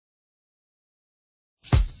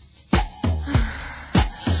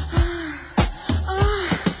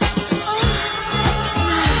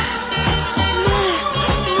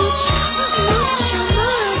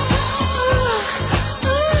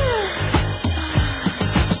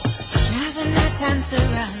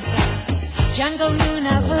jungle moon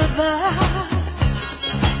up above.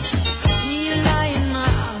 You lie in my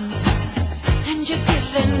arms and you're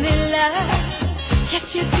giving me love.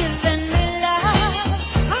 Yes, you're giving me love.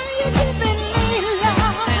 Are you giving me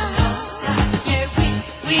love? Yeah,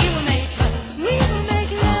 we will make love. We will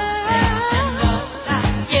make love.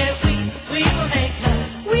 Yeah, we will make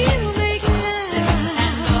love. We will make love.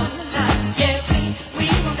 Yeah, we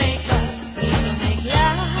will make love. We will make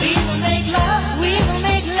love. We will make love. We will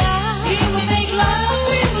make love. We will make love.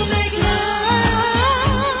 We will make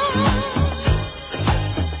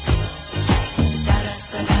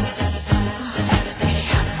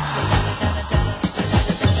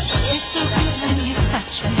It's so good when you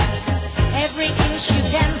touch me. Every inch you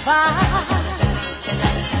can find.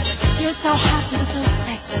 You're so hot and so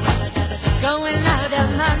sexy. Going out of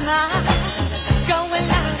my mind. Going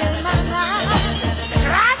out of my mind.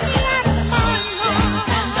 Drive me out of my mind.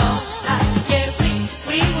 And yeah,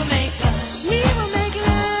 we will make love. We will make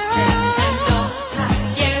love. And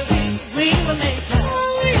yeah, we will make love.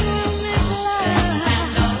 We will make love.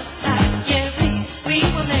 And yeah, we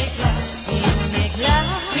will make love. We will make love.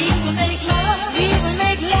 We will make love. We will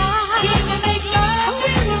make love. We will make love.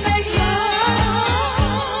 We will make love.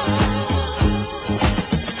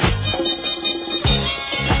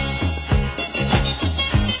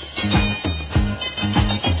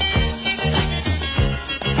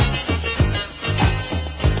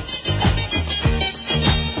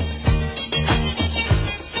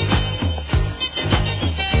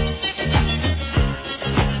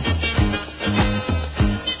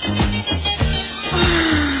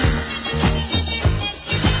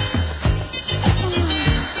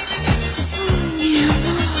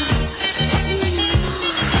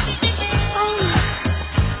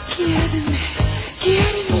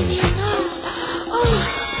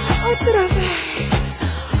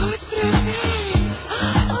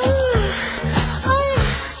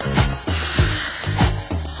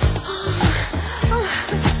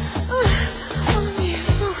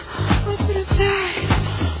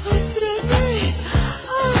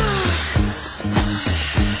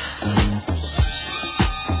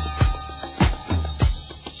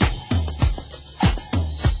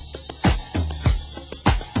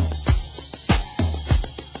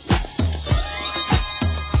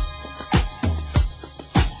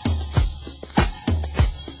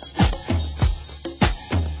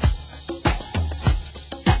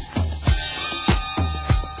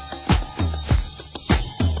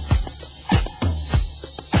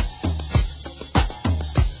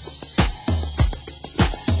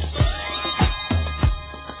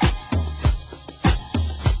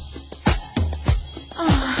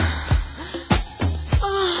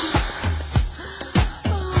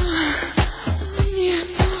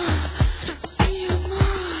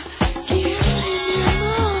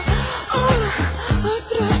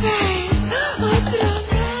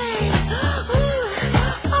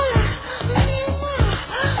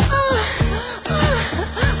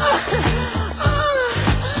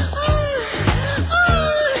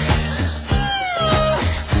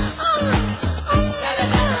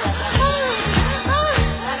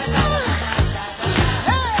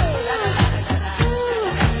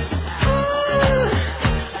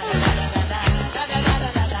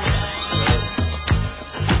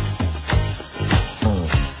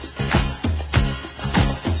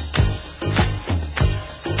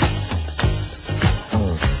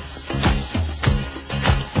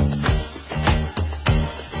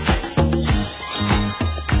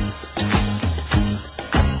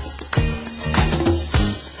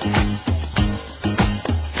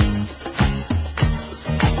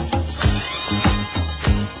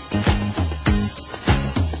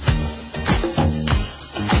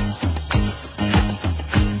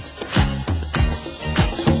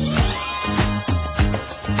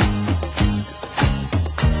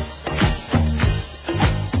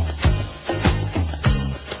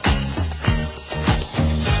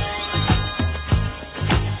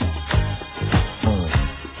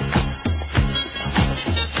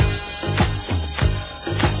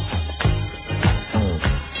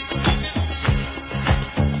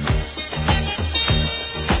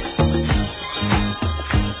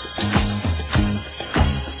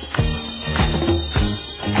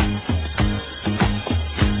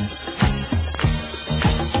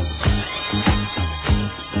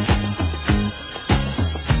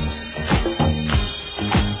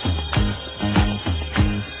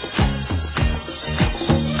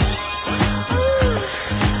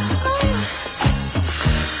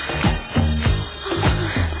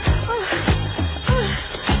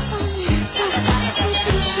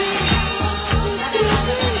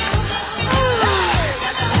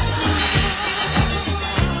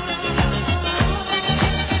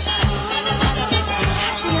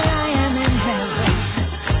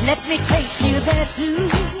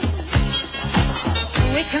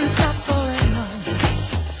 We can stop for a moment,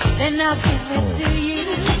 then I'll give it to you.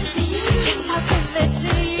 Yes, I'll give it to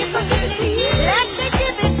you. Let me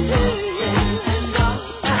give it to you.